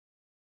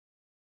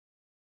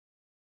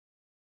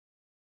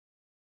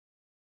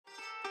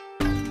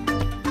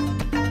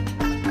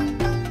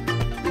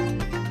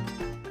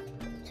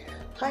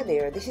Hi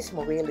there, this is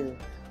Morelu.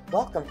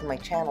 Welcome to my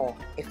channel.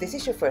 If this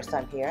is your first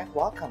time here,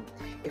 welcome.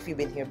 If you've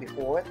been here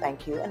before,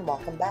 thank you and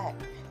welcome back.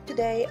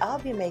 Today, I'll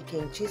be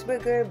making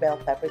cheeseburger bell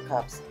pepper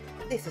cups.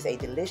 This is a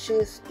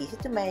delicious, easy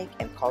to make,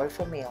 and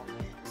colorful meal.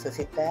 So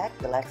sit back,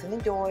 relax, and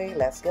enjoy.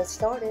 Let's get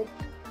started.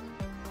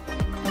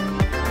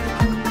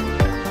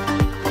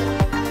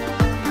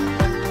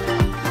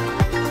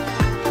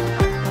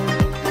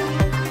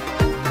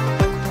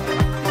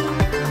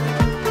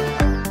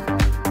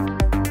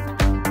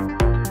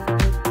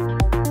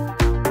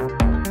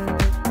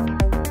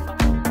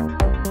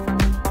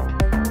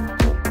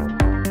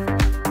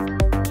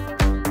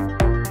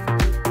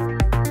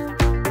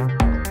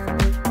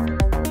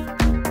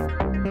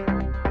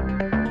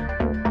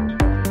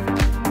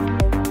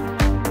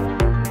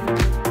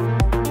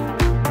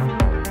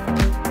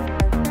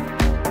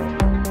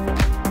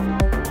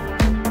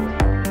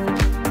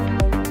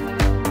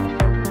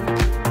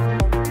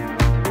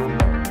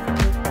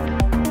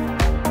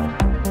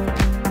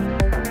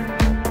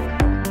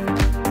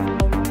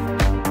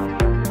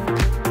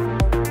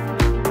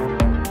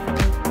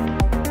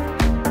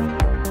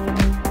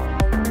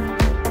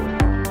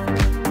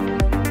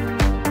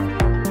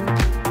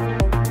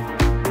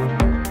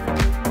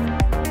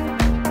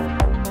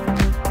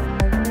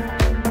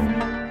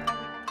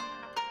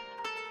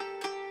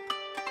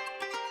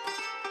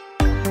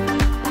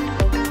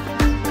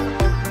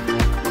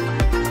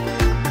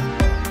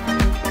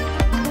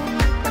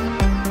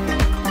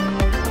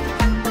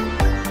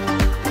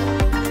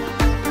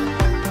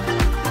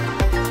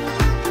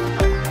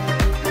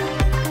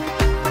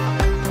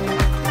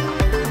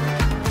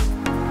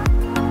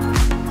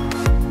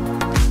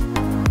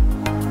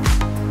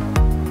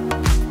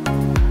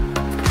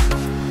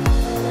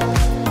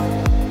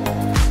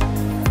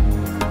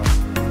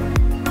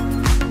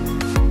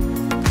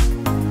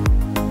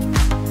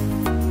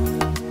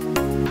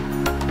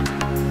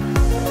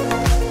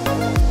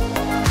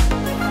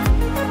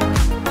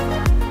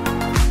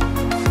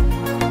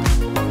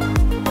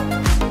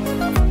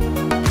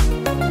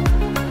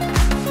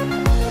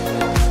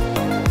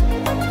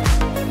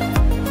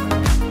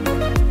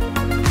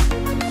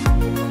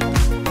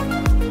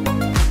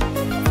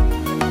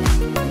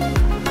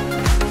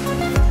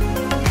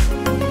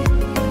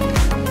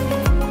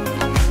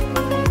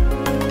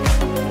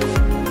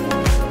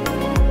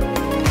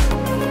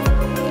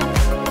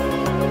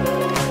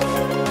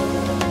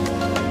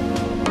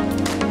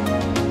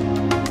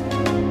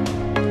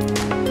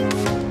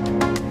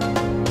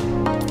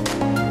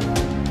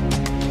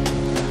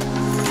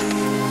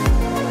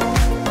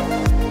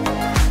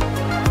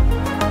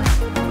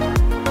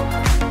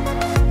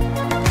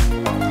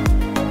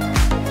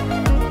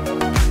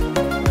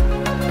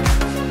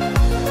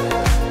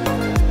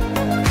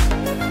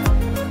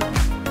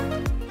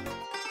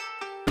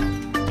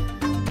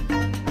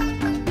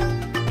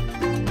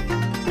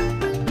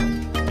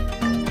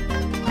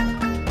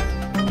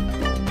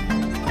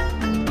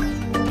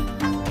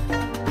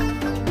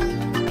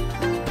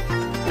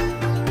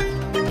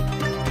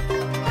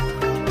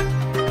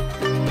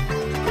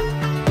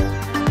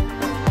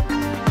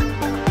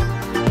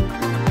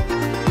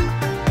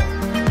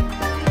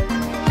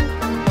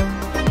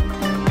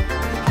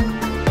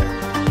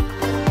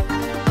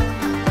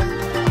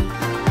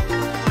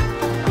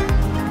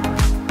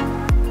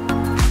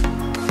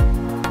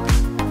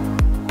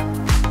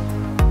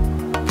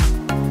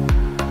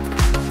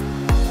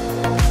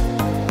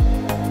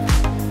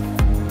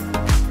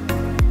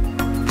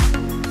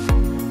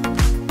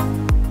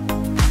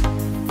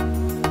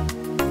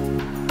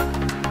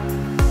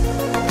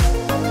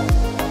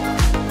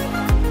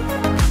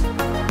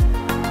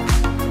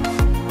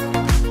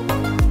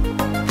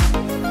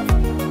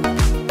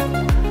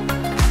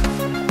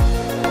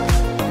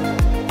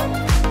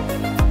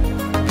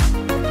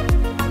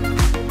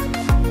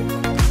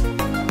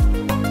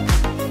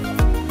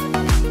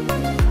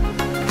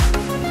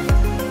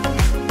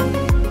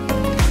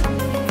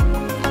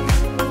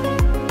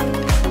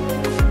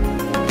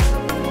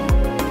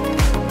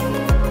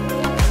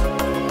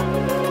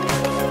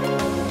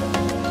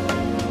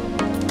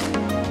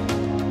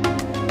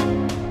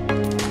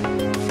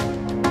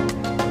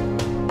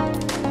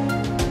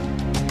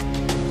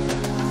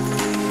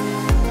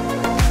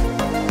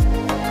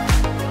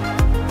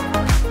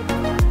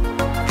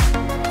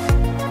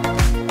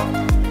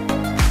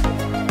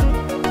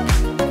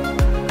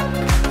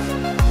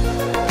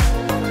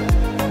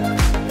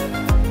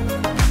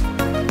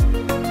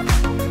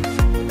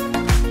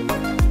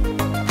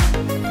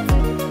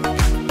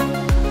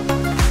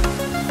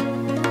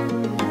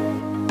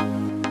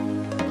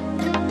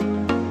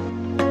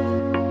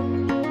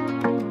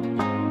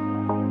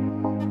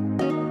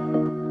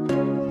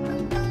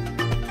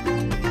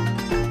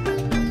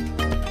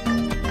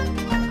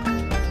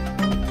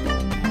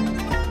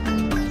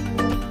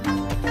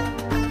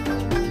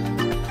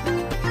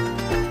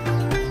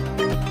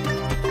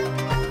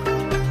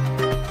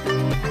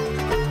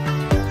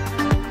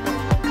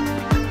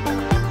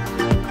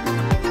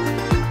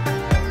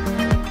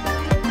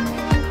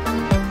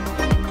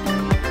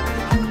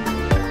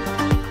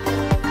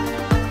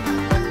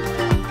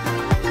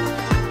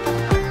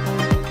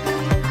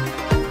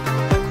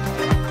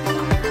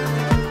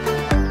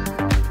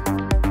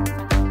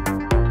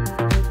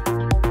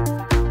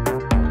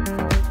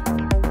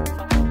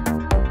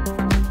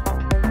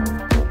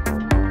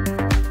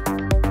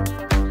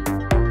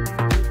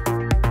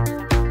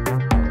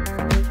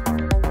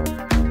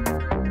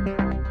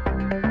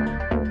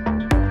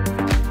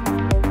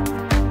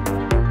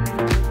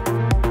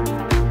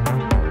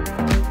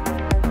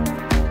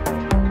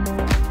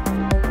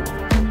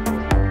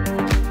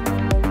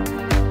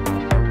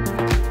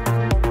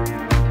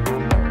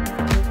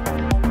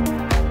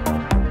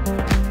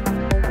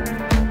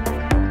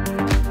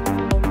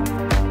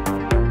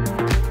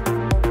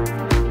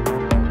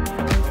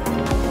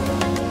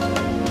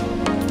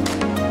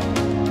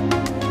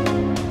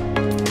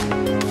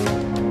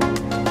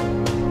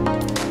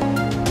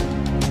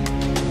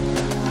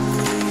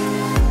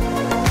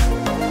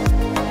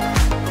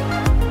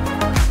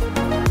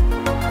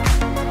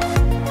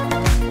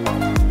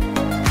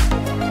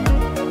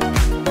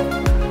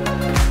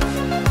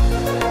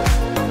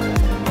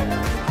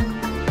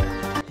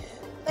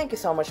 Thank you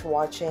so much for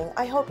watching.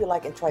 I hope you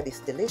like and try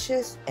this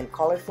delicious and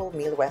colorful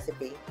meal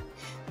recipe.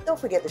 Don't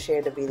forget to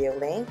share the video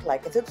link,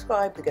 like and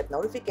subscribe to get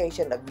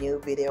notification of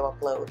new video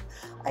upload.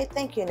 I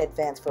thank you in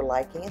advance for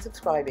liking and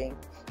subscribing.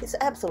 It's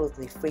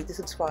absolutely free to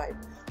subscribe.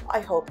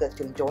 I hope that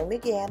you'll join me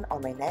again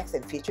on my next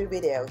and future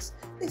videos.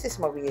 This is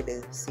Maria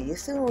Lu. See you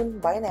soon.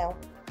 Bye now.